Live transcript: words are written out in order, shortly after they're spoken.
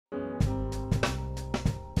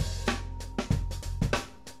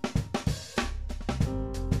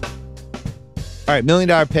All right, $1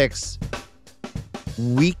 Million Picks,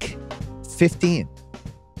 week 15.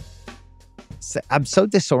 I'm so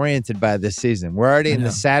disoriented by this season. We're already in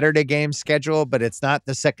the Saturday game schedule, but it's not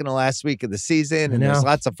the second to last week of the season, and there's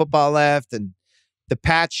lots of football left. And the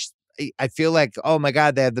patch, I feel like, oh my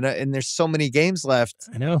God, they have and there's so many games left.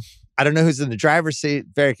 I know. I don't know who's in the driver's seat.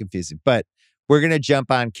 Very confusing. But we're going to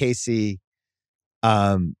jump on KC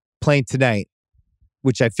playing tonight,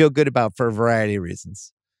 which I feel good about for a variety of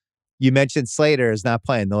reasons. You mentioned Slater is not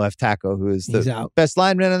playing, the left tackle, who is the best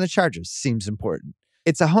lineman on the Chargers. Seems important.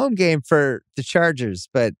 It's a home game for the Chargers,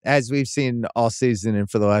 but as we've seen all season and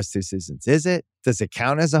for the last 2 seasons, is it? Does it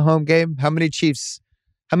count as a home game? How many Chiefs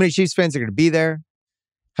fans are going to be there?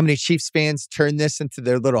 How many Chiefs fans turn this into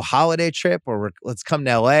their little holiday trip? Or let's come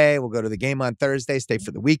to LA. We'll go to the game on Thursday, stay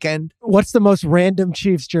for the weekend. What's the most random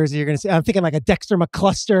Chiefs jersey you're going to see? I'm thinking like a Dexter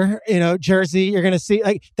McCluster, jersey. You're going to see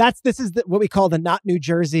this is what we call the not New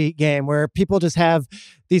Jersey game, where people just have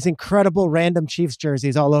these incredible random Chiefs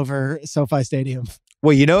jerseys all over SoFi Stadium.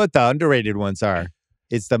 Well, you know what the underrated ones are?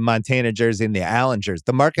 It's the Montana jersey and the Allen jersey.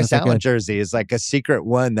 The Marcus Allen jersey is like a secret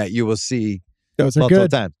one that you will see multiple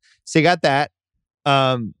times. So you got that.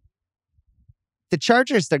 The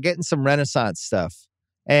Chargers, they're getting some Renaissance stuff.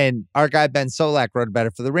 And our guy Ben Solak wrote about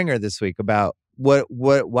it for the Ringer this week about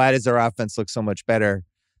why does their offense look so much better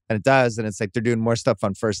than it does? And it's like they're doing more stuff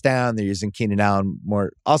on first down. They're using Keenan Allen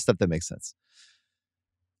more, all stuff that makes sense.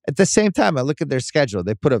 At the same time, I look at their schedule.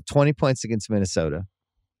 They put up 20 points against Minnesota.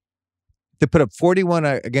 They put up 41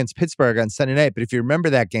 against Pittsburgh on Sunday night. But if you remember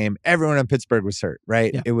that game, everyone in Pittsburgh was hurt,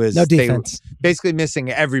 right? Yeah. It was no defense. They were basically missing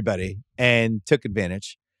everybody and took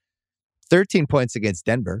advantage. 13 points against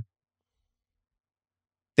Denver.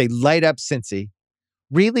 They light up Cincy.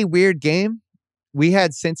 Really weird game. We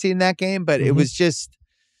had Cincy in that game, but it was just,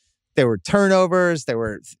 there were turnovers.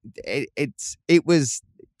 Didn't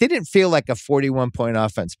feel like a 41-point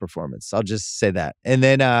offense performance. I'll just say that. And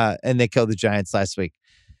then, and they killed the Giants last week.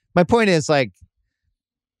 My point is, like,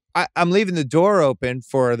 I'm leaving the door open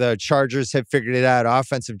for the Chargers have figured it out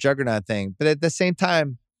offensive juggernaut thing. But at the same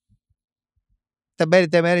time, they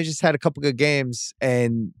might have just had a couple good games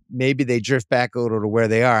and maybe they drift back a little to where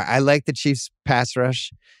they are. I like the Chiefs pass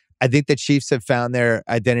rush. I think the Chiefs have found their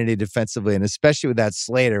identity defensively, and especially with that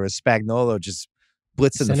Slater, with Spagnuolo just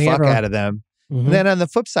blitzing the fuck out of them. Mm-hmm. And then on the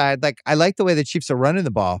flip side, like, I like the way the Chiefs are running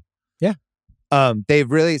the ball. Yeah. They've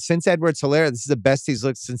really, since Edwards-Helaire, this is the best he's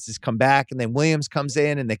looked since he's come back. And then Williams comes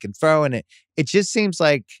in and they can throw. And it just seems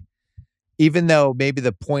like, even though maybe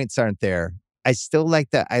the points aren't there, I still like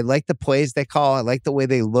I like the plays they call. I like the way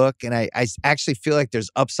they look. And I actually feel like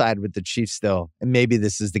there's upside with the Chiefs still. And maybe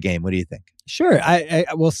this is the game. What do you think? Sure. I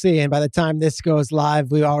will see. And by the time this goes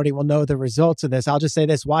live, we already will know the results of this. I'll just say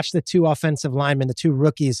this. Watch the 2 offensive linemen, the 2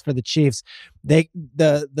 rookies for the Chiefs.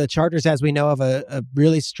 The Chargers, as we know, have a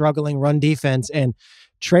really struggling run defense. And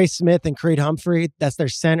Trey Smith and Creed Humphrey, that's their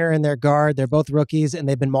center and their guard. They're both rookies, and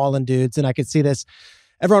they've been mauling dudes. And I could see this.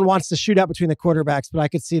 Everyone wants to shoot out between the quarterbacks, but I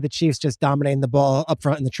could see the Chiefs just dominating the ball up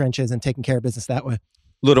front in the trenches and taking care of business that way. A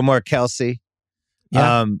little more Kelsey.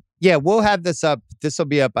 Yeah. Yeah, we'll have this up. This will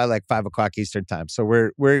be up by like 5 o'clock Eastern time.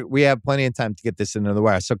 So we have plenty of time to get this into the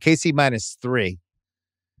wire. So KC -3,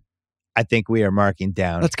 I think we are marking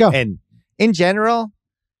down. Let's go. And in general,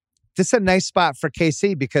 this is a nice spot for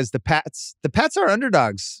KC because the Pats are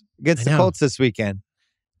underdogs against the Colts this weekend.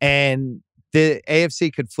 And the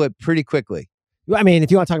AFC could flip pretty quickly. I mean,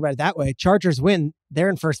 if you want to talk about it that way, Chargers win, they're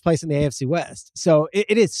in first place in the AFC West. So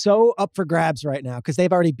it is so up for grabs right now because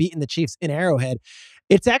they've already beaten the Chiefs in Arrowhead.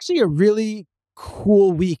 It's actually a really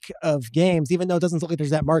cool week of games, even though it doesn't look like there's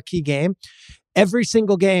that marquee game. Every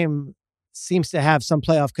single game seems to have some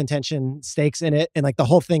playoff contention stakes in it. And like the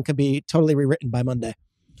whole thing could be totally rewritten by Monday.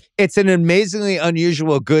 It's an amazingly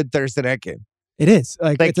unusual good Thursday night game. It is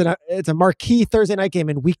like it's a marquee Thursday night game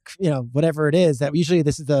in week, whatever it is that usually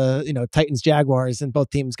this is the, Titans Jaguars and both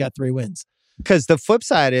teams got 3 wins. Because the flip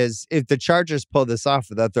side is if the Chargers pull this off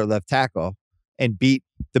without their left tackle and beat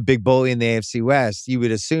the big bully in the AFC West, you would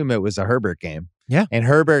assume it was a Herbert game. Yeah. And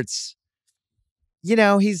Herbert's,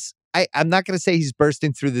 I'm not going to say he's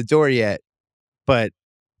bursting through the door yet, but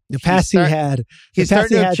the pass he had, he's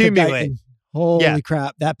starting to accumulate. Holy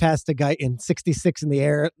crap. That pass to Guyton, 66 in the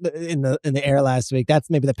air in the air last week. That's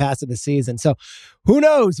maybe the pass of the season. So who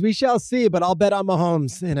knows? We shall see, but I'll bet on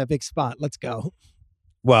Mahomes in a big spot. Let's go.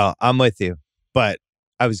 Well, I'm with you, but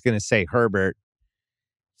I was going to say Herbert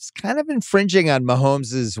is kind of infringing on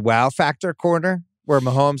Mahomes' wow factor corner, where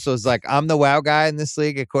Mahomes was like, I'm the wow guy in this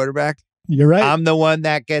league at quarterback. You're right. I'm the one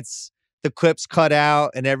that gets the clips cut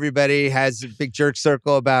out and everybody has a big jerk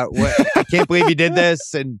circle about what I can't believe he did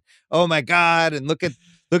this and oh my God, and look at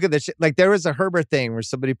Look at this. Like there was a Herbert thing where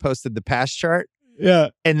somebody posted the pass chart. Yeah.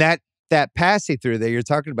 And that pass he threw that you're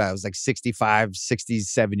talking about was like 65,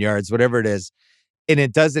 67 yards, whatever it is. And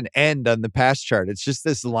it doesn't end on the pass chart. It's just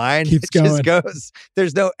this line. Keeps going. Just goes.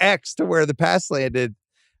 There's no X to where the pass landed.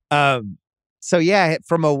 So yeah,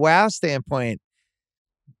 from a wow standpoint,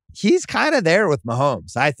 he's kind of there with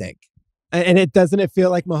Mahomes, I think. And it feel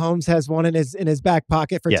like Mahomes has one in his back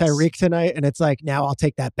pocket for Tyreek tonight, and it's like, now I'll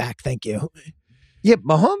take that back. Thank you. Yeah,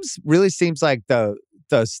 Mahomes really seems like the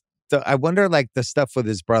I wonder, like, the stuff with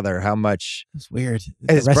his brother, how much. It's weird.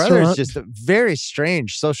 His brother is just a very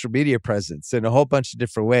strange social media presence in a whole bunch of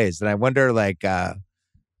different ways. And I wonder, like, I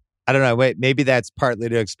don't know, maybe that's partly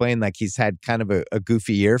to explain, like, he's had kind of a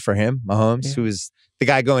goofy year for him, Mahomes, who was the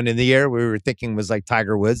guy going in the year we were thinking was like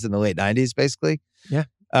Tiger Woods in the late 90s, basically. Yeah.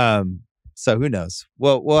 So who knows?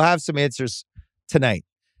 We'll have some answers tonight.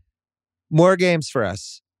 More games for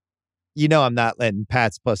us. You know I'm not letting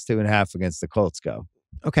Pats plus 2.5 against the Colts go.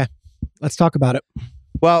 Okay. Let's talk about it.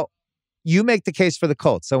 Well, you make the case for the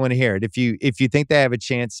Colts. I want to hear it. If you think they have a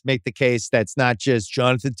chance, make the case that's not just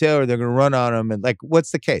Jonathan Taylor, they're going to run on him. And like,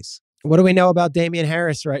 what's the case? What do we know about Damian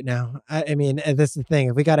Harris right now? I mean, this is the thing.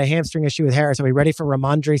 If we got a hamstring issue with Harris, are we ready for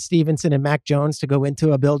Ramondre Stevenson and Mac Jones to go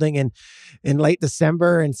into a building in late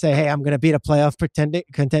December and say, hey, I'm going to beat a playoff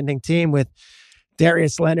contending team with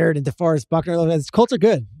Darius Leonard and DeForest Buckner? The Colts are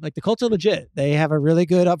good. Like, the Colts are legit. They have a really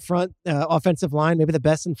good upfront offensive line, maybe the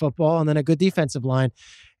best in football, and then a good defensive line.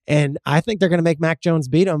 And I think they're going to make Mac Jones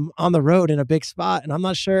beat him on the road in a big spot. And I'm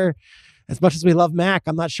not sure, as much as we love Mac,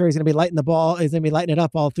 I'm not sure he's going to be lighting the ball. He's going to be lighting it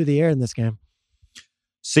up all through the air in this game.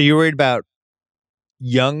 So you're worried about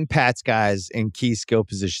young Pats guys in key skill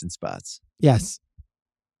position spots? Yes.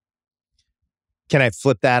 Can I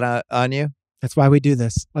flip that on you? That's why we do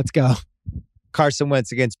this. Let's go. Carson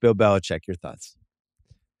Wentz against Bill Belichick. Your thoughts?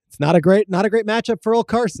 It's not a great matchup for old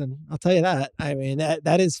Carson. I'll tell you that. I mean,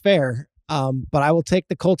 that is fair. But I will take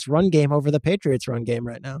the Colts run game over the Patriots run game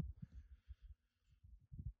right now.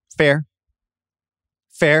 Fair.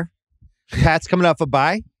 Pat's coming off a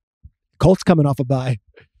bye. Colts coming off a bye.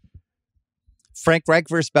 Frank Reich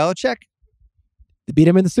versus Belichick. They beat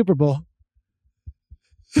him in the Super Bowl.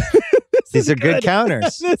 These are good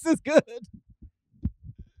counters. This is good.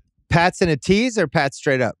 Pat's in a tease or Pat's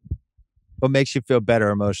straight up? What makes you feel better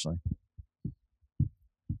emotionally?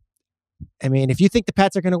 I mean, if you think the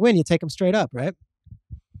Pats are going to win, you take them straight up, right?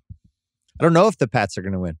 I don't know if the Pats are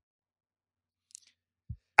going to win.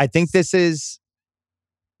 I think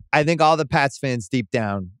all the Pats fans deep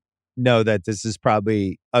down know that this is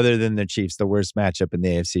probably, other than the Chiefs, the worst matchup in the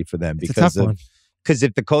AFC for them. Because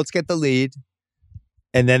if the Colts get the lead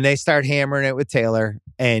and then they start hammering it with Taylor,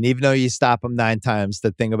 and even though you stop him 9 times,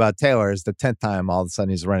 the thing about Taylor is the 10th time, all of a sudden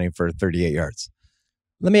he's running for 38 yards.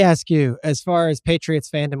 Let me ask you, as far as Patriots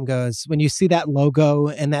fandom goes, when you see that logo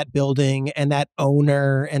and that building and that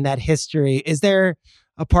owner and that history, is there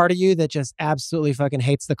a part of you that just absolutely fucking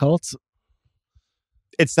hates the Colts?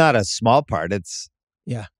 It's not a small part. It's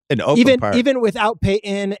an open part. Even without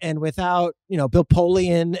Peyton and without, Bill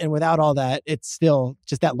Polian and without all that, it's still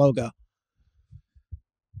just that logo.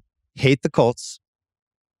 Hate the Colts.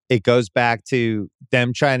 It goes back to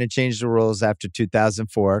them trying to change the rules after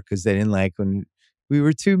 2004 because they didn't like when we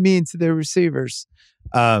were too mean to their receivers.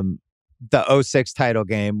 The 06 title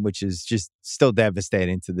game, which is just still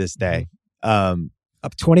devastating to this day. Up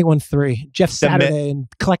 21-3. Jeff Saturday and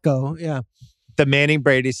Klecko. Yeah. The Manning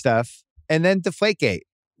Brady stuff. And then Deflategate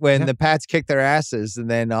when the Pats kicked their asses. And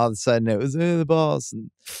then all of a sudden it was the balls.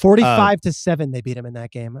 45-7 they beat him in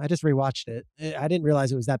that game. I just rewatched it. I didn't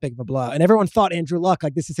realize it was that big of a blowout. And everyone thought Andrew Luck,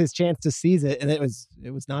 like, this is his chance to seize it. And it was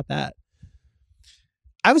not that.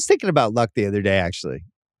 I was thinking about Luck the other day, actually.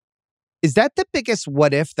 Is that the biggest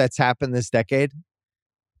what if that's happened this decade?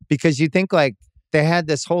 Because you think, like, they had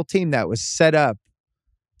this whole team that was set up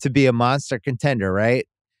to be a monster contender, right?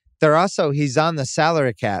 He's on the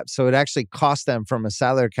salary cap, so it actually cost them from a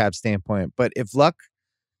salary cap standpoint. But if Luck,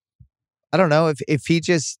 I don't know, if he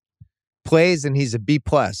just plays and he's a B+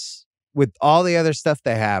 with all the other stuff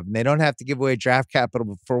they have, and they don't have to give away draft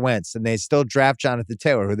capital for Wentz, and they still draft Jonathan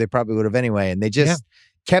Taylor, who they probably would have anyway, and they just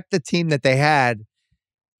kept the team that they had,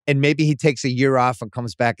 and maybe he takes a year off and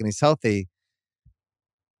comes back and he's healthy,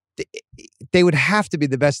 they would have to be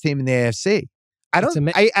the best team in the AFC.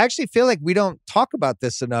 I actually feel like we don't talk about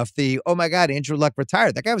this enough. Oh my God, Andrew Luck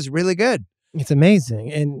retired. That guy was really good. It's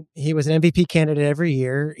amazing. And he was an MVP candidate every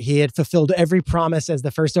year. He had fulfilled every promise as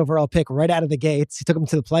the first overall pick right out of the gates. He took him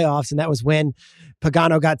to the playoffs, and that was when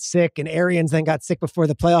Pagano got sick and Arians then got sick before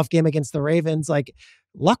the playoff game against the Ravens. Like,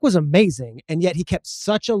 Luck was amazing. And yet he kept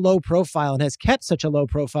such a low profile and has kept such a low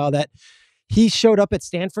profile that he showed up at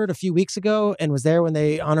Stanford a few weeks ago and was there when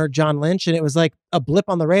they honored John Lynch. And it was like a blip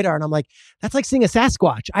on the radar. And I'm like, that's like seeing a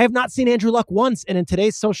Sasquatch. I have not seen Andrew Luck once. And in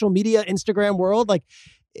today's social media, Instagram world, like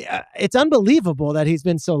it's unbelievable that he's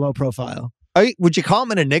been so low profile. Would you call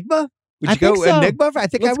him an enigma? Would you go so. enigma? I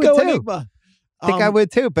think Let's I would too. Enigma. I think I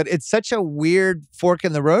would too. But it's such a weird fork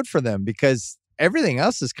in the road for them because everything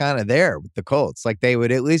else is kind of there with the Colts. Like they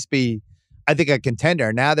would at least be, I think, a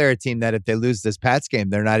contender. Now they're a team that if they lose this Pats game,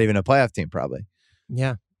 they're not even a playoff team probably.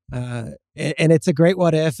 Yeah. And it's a great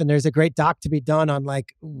what if, and there's a great doc to be done on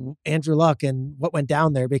like Andrew Luck and what went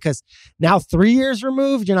down there, because now 3 years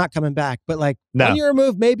removed, you're not coming back. But like 1 year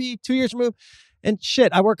removed, maybe 2 years removed. And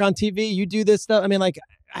shit, I work on TV. You do this stuff. I mean, like,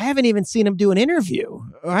 I haven't even seen him do an interview.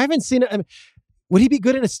 Or I haven't seen it. I mean, would he be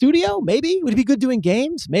good in a studio? Maybe. Would he be good doing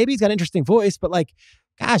games? Maybe. He's got an interesting voice. But like,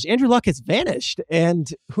 gosh, Andrew Luck has vanished. And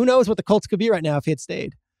who knows what the Colts could be right now if he had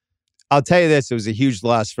stayed. I'll tell you this. It was a huge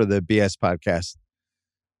loss for the BS podcast.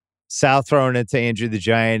 Sal throwing it to Andrew the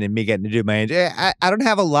Giant and me getting to do my Andrew. I don't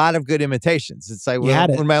have a lot of good imitations. It's like when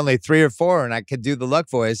I'm only 3 or 4 and I could do the Luck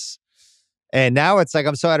voice. And now it's like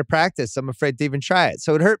I'm so out of practice, I'm afraid to even try it.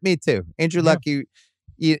 So it hurt me too. Andrew Luck, you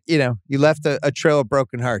left a trail of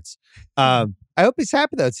broken hearts. I hope he's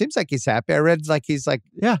happy though. It seems like he's happy. I read like he's like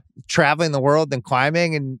traveling the world and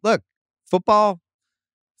climbing. And look, football,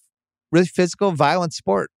 really physical, violent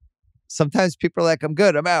sport. Sometimes people are like, I'm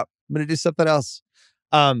good, I'm out. I'm going to do something else.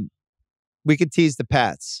 We could tease the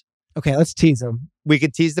Pats. Okay, let's tease them. We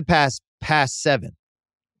could tease the past 7.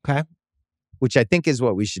 Okay. Which I think is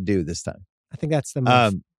what we should do this time. I think that's the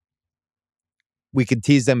move. We could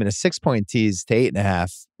tease them in a 6-point tease to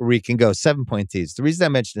 8.5, or we can go 7-point tease. The reason I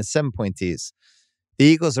mentioned a 7-point tease, the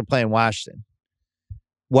Eagles are playing Washington.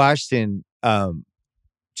 Washington,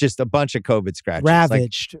 just a bunch of COVID scratches.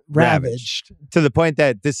 Ravaged. To the point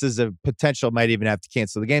that this is a potential, might even have to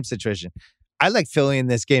cancel the game situation. I like Philly in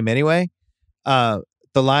this game anyway. The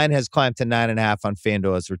line has climbed to 9.5 on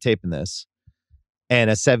FanDuel as we're taping this. And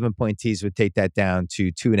a 7-point tease would take that down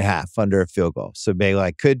to 2.5 under a field goal. So maybe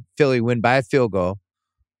like, could Philly win by a field goal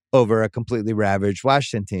over a completely ravaged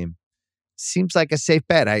Washington team? Seems like a safe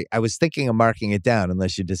bet. I was thinking of marking it down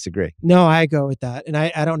unless you disagree. No, I go with that. And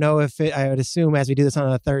I don't know if I would assume as we do this on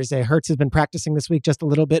a Thursday, Hurts has been practicing this week just a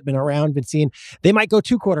little bit, been around, been seen. They might go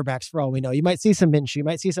 2 quarterbacks for all we know. You might see some Minshew, you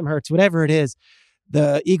might see some Hurts, whatever it is.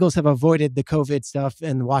 The Eagles have avoided the COVID stuff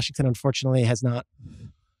and Washington, unfortunately, has not.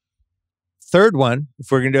 Third one,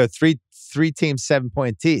 if we're going to do a three-team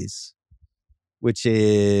 7-point tease, which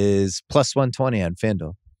is plus 120 on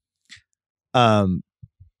FanDuel.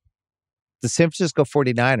 The San Francisco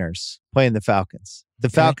 49ers playing the Falcons. The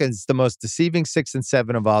Falcons, the most deceiving 6 and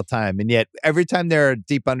 7 of all time. And yet every time they're a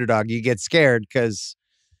deep underdog, you get scared because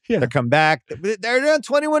they come back. They're down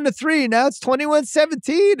 21-3. Now it's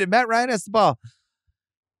 21-17 and Matt Ryan has the ball.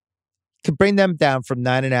 Could bring them down from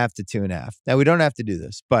 9.5 to 2.5. Now, we don't have to do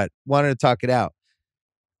this, but wanted to talk it out.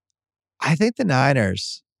 I think the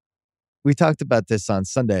Niners, we talked about this on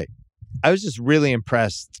Sunday. I was just really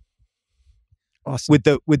impressed with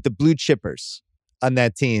the blue chippers on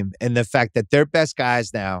that team and the fact that their best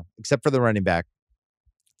guys now, except for the running back,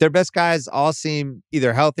 their best guys all seem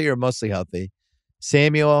either healthy or mostly healthy.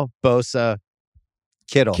 Samuel, Bosa,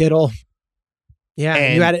 Kittle. Yeah,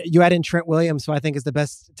 and you add in Trent Williams, who I think is the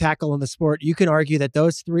best tackle in the sport. You can argue that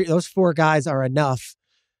those 4 guys are enough.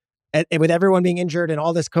 And with everyone being injured and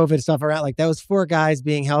all this COVID stuff around, like those 4 guys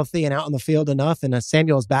being healthy and out on the field enough. And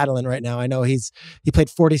Samuel's battling right now. I know he played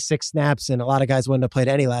 46 snaps, and a lot of guys wouldn't have played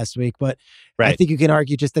any last week. But I think you can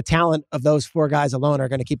argue just the talent of those 4 guys alone are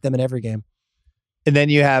going to keep them in every game. And then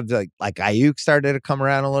you have like Ayuk started to come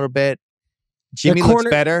around a little bit. Jimmy looks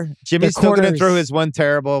better. Jimmy's still going to throw his one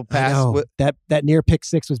terrible pass. That near pick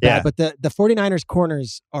 6 was bad. But the 49ers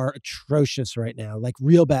corners are atrocious right now, like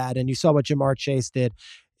real bad. And you saw what Jamar Chase did.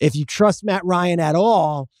 If you trust Matt Ryan at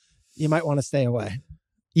all, you might want to stay away.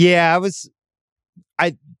 Yeah,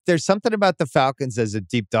 there's something about the Falcons as a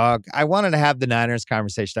deep dog. I wanted to have the Niners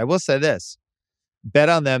conversation. I will say this. Bet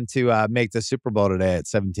on them to make the Super Bowl today at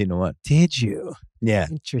 17-1. Did you? Yeah.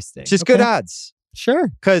 Interesting. Just good odds. Sure.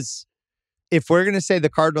 Because if we're going to say the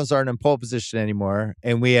Cardinals aren't in pole position anymore,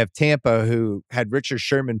 and we have Tampa, who had Richard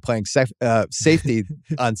Sherman playing safety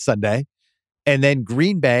on Sunday, and then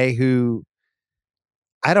Green Bay, who,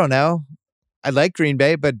 I don't know. I like Green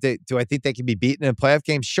Bay, but do I think they can be beaten in a playoff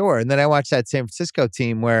game? Sure. And then I watched that San Francisco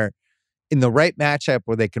team where in the right matchup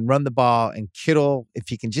where they can run the ball and Kittle, if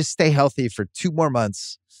he can just stay healthy for 2 more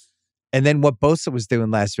months. And then what Bosa was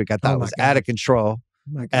doing last week, I thought was out of control.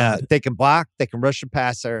 They can block, they can rush a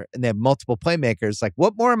passer, and they have multiple playmakers. Like,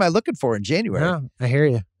 what more am I looking for in January? No, I hear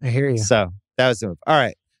you. So that was the move. All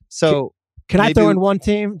right. So Can I throw in one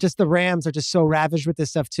team? Just the Rams are just so ravaged with this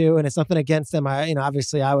stuff too, and it's nothing against them.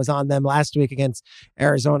 Obviously I was on them last week against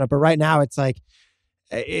Arizona, but right now it's like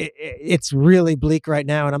it's really bleak right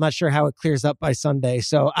now, and I'm not sure how it clears up by Sunday.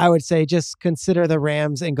 So I would say just consider the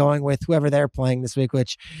Rams and going with whoever they're playing this week,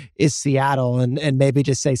 which is Seattle, and maybe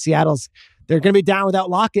just say they're going to be down without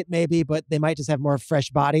Lockett maybe, but they might just have more fresh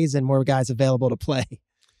bodies and more guys available to play.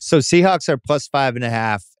 So Seahawks are plus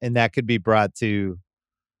 5.5, and that could be brought to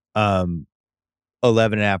 11.5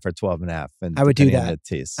 or 12.5. And I would do that.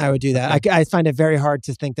 I would do that. Okay. I find it very hard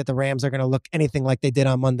to think that the Rams are going to look anything like they did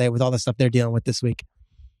on Monday with all the stuff they're dealing with this week.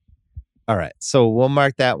 All right. So we'll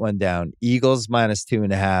mark that one down. Eagles minus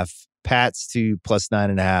 2.5, Pats to plus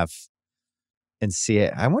 9.5, and see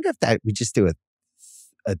it. I wonder if we just do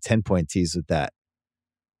a 10-point tease with that.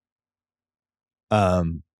 All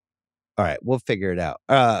right. We'll figure it out.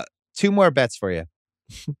 2 more bets for you.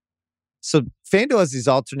 So FanDuel has these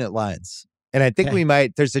alternate lines. And I think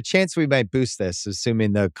there's a chance we might boost this,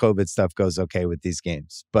 assuming the COVID stuff goes okay with these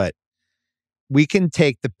games. But we can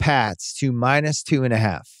take the Pats to minus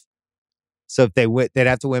 2.5. So if they'd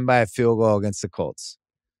have to win by a field goal against the Colts.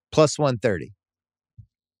 Plus 130.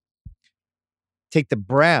 Take the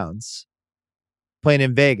Browns playing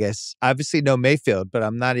in Vegas. Obviously no Mayfield, but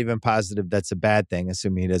I'm not even positive that's a bad thing,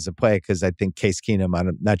 assuming he doesn't play, because I think Case Keenum,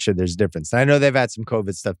 I'm not sure there's a difference. And I know they've had some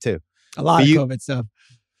COVID stuff too. A lot of COVID stuff.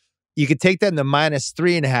 You could take that in the minus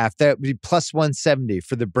 3.5. That would be plus 170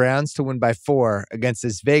 for the Browns to win by 4 against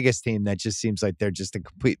this Vegas team that just seems like they're just a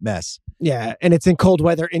complete mess. Yeah, and it's in cold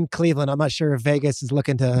weather in Cleveland. I'm not sure if Vegas is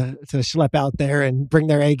looking to schlep out there and bring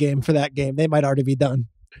their A game for that game. They might already be done.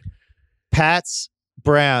 Pats,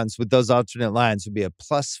 Browns with those alternate lines would be a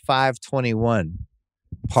plus 521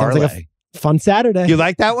 parlay. Sounds like a fun Saturday. You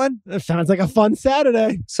like that one? It sounds like a fun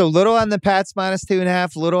Saturday. So little on the Pats minus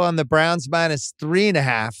 2.5, little on the Browns minus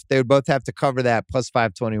 3.5. They would both have to cover that plus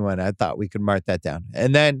 521. I thought we could mark that down.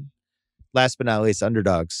 And then last but not least,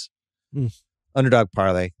 underdogs. Underdog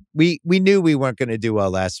parlay. We knew we weren't going to do well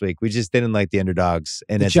last week. We just didn't like the underdogs.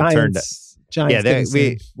 And as it turned out, Giants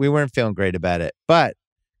we weren't feeling great about it. But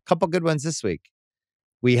a couple good ones this week.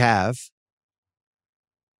 We have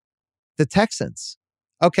the Texans.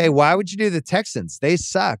 Okay, why would you do the Texans? They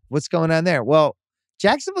suck. What's going on there? Well,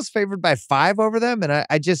 Jacksonville's favored by 5 over them. And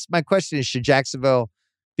my question is, should Jacksonville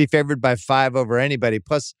be favored by 5 over anybody?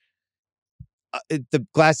 Plus, the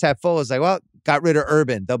glass half full is like, well, got rid of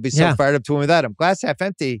Urban. They'll be so fired up to win without him. Glass half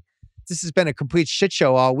empty. This has been a complete shit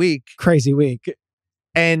show all week. Crazy week.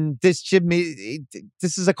 And this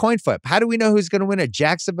is a coin flip. How do we know who's going to win a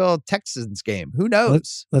Jacksonville-Texans game? Who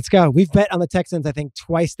knows? Let's go. We've bet on the Texans, I think,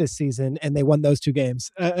 twice this season, and they won those 2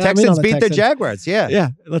 games. Texans beat the Jaguars, yeah. Yeah,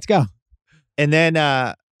 let's go. And then,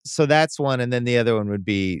 so that's one. And then the other one would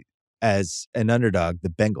be, as an underdog, the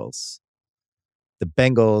Bengals. The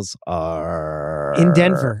Bengals are... in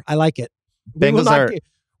Denver. I like it.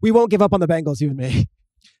 We won't give up on the Bengals, you and me.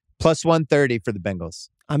 Plus 130 for the Bengals.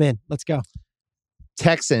 I'm in. Let's go.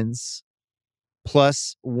 Texans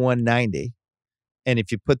plus 190, and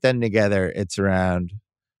if you put them together, it's around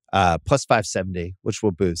plus 570, which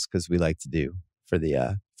we'll boost because we like to do for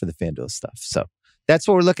the FanDuel stuff. So that's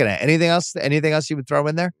what we're looking at. Anything else you would throw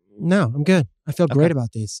in there? No, I'm good. I feel great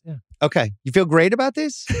about these. Yeah. Okay, you feel great about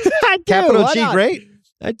these? I do. Capital G, great.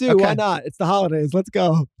 I do. Okay. Why not? It's the holidays. Let's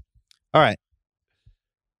go. All right.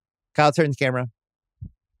 Kyle, turn the camera.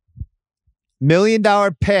 $1 million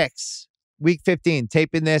picks. Week 15,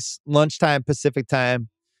 taping this lunchtime Pacific time,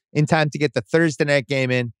 in time to get the Thursday night game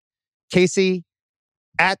in. Casey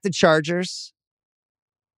at the Chargers.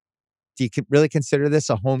 Do you really consider this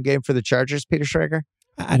a home game for the Chargers, Peter Schrager?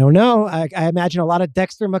 I don't know. I imagine a lot of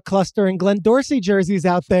Dexter McCluster and Glenn Dorsey jerseys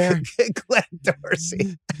out there. Glenn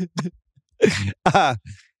Dorsey.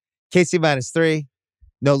 Casey minus 3.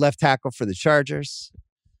 No left tackle for the Chargers.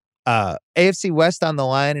 AFC West on the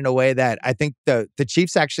line in a way that I think the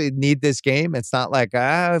Chiefs actually need this game. It's not like,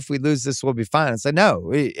 if we lose this, we'll be fine. It's like,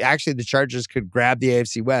 no, actually the Chargers could grab the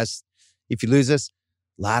AFC West. If you lose this,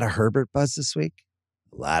 a lot of Herbert buzz this week.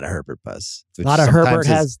 A lot of Herbert buzz. A lot of Herbert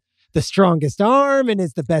has the strongest arm and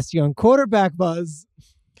is the best young quarterback buzz.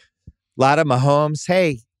 A lot of Mahomes.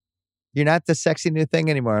 Hey, you're not the sexy new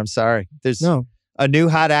thing anymore. I'm sorry. There's a new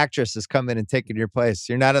hot actress is coming and taking your place.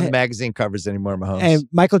 You're not on the magazine covers anymore, Mahomes. And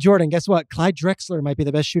Michael Jordan, guess what? Clyde Drexler might be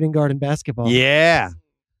the best shooting guard in basketball. Yeah.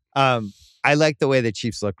 I like the way the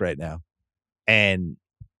Chiefs look right now. And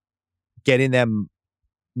getting them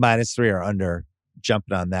minus 3 or under,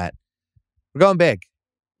 jumping on that. We're going big.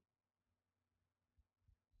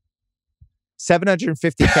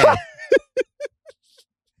 $750K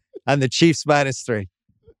on the Chiefs minus 3.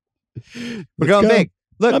 We're going big.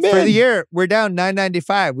 Look, for the year, we're down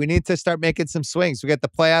 $9.95. We need to start making some swings. We got the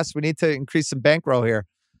playoffs. We need to increase some bankroll here.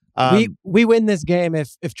 We win this game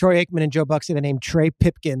if Troy Aikman and Joe Buck say the name Trey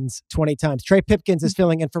Pipkins 20 times. Trey Pipkins is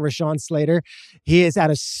filling in for Rashawn Slater. He is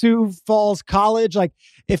out of Sioux Falls College. Like,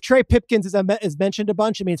 if Trey Pipkins is mentioned a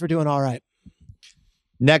bunch, it means we're doing all right.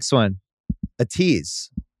 Next one, a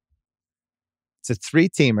tease. It's a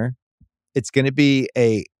 3-teamer. It's going to be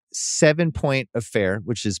a 7-point affair,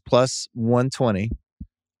 which is plus 120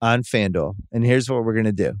 on FanDuel. And here's what we're going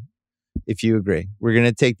to do. If you agree, we're going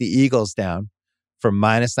to take the Eagles down from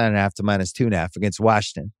minus 9.5 to minus 2.5 against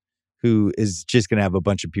Washington, who is just going to have a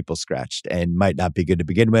bunch of people scratched and might not be good to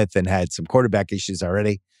begin with and had some quarterback issues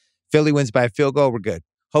already. Philly wins by a field goal. We're good.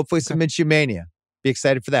 Hopefully some Minshew mania. Be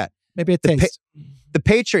excited for that. Maybe a taste. The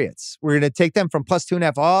Patriots, we're going to take them from plus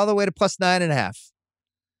 2.5 all the way to plus 9.5.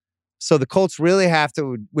 So the Colts really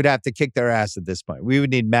would have to kick their ass at this point. We would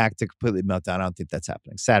need Mac to completely melt down. I don't think that's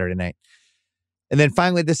happening. Saturday night. And then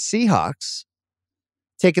finally, the Seahawks,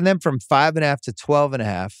 taking them from 5.5 to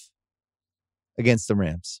 12.5 against the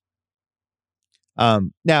Rams.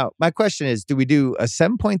 Now, my question is, do we do a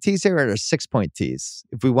 7-point tease here or a 6-point tease?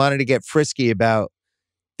 If we wanted to get frisky about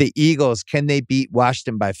the Eagles, can they beat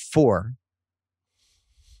Washington by 4?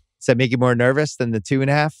 Does that make you more nervous than the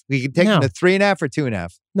 2.5? We can take them to 3.5 or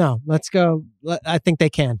 2.5. No, let's go. I think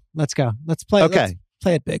they can. Let's go. Let's play. Okay. Let's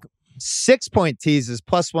play it big. 6-point tease is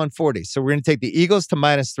plus 140. So we're going to take the Eagles to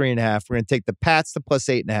minus 3.5. We're going to take the Pats to plus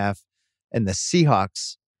 8.5 and the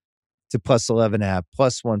Seahawks to plus 11.5,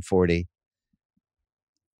 plus 140. A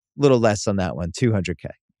little less on that one, $200K.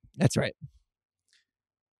 That's right.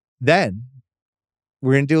 Then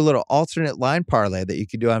we're going to do a little alternate line parlay that you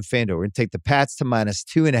can do on FanDuel. We're going to take the Pats to minus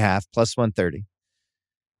 2.5, plus 130.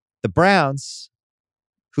 The Browns,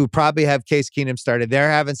 who probably have Case Keenum started, they're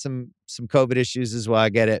having some COVID issues as well. I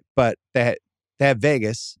get it. But they have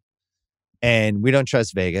Vegas, and we don't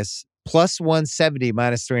trust Vegas. Plus 170,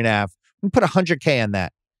 minus 3.5. We can put $100K on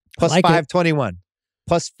that. Plus 521.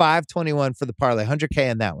 Plus 521 for the parlay. $100K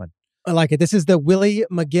on that one. I like it. This is the Willie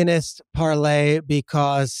McGinnis parlay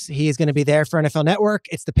because he is going to be there for NFL Network.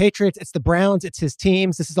 It's the Patriots. It's the Browns. It's his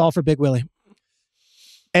teams. This is all for Big Willie.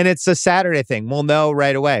 And it's a Saturday thing. We'll know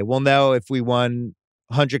right away. We'll know if we won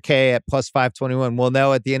 $100K at plus 521. We'll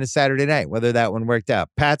know at the end of Saturday night whether that one worked out.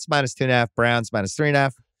 Pats minus 2.5, Browns minus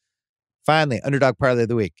 3.5. Finally, underdog parlay of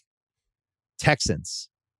the week. Texans.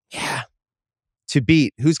 Yeah. To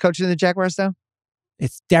beat. Who's coaching the Jaguars now?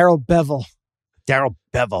 It's Darrell Bevell. Darrell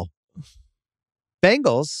Bevell.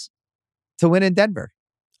 Bengals to win in Denver.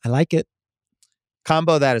 I like it.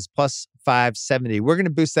 Combo that is plus 570. We're going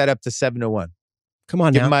to boost that up to 7-1. Come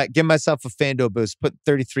on now. Give myself a FanDuel boost. Put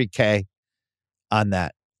 $33K on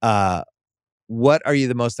that. What are you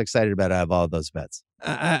the most excited about out of all of those bets?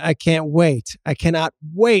 I can't wait. I cannot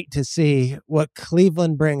wait to see what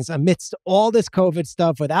Cleveland brings amidst all this COVID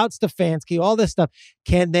stuff, without Stefanski, all this stuff.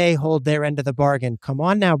 Can they hold their end of the bargain? Come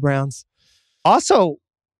on now, Browns. Also,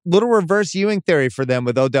 little reverse Ewing theory for them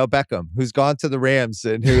with Odell Beckham, who's gone to the Rams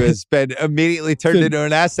and who has been immediately turned into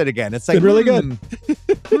an asset again. It's like, really good.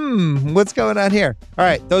 What's going on here? All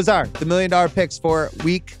right, those are the $1 Million Picks for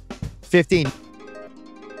week 15.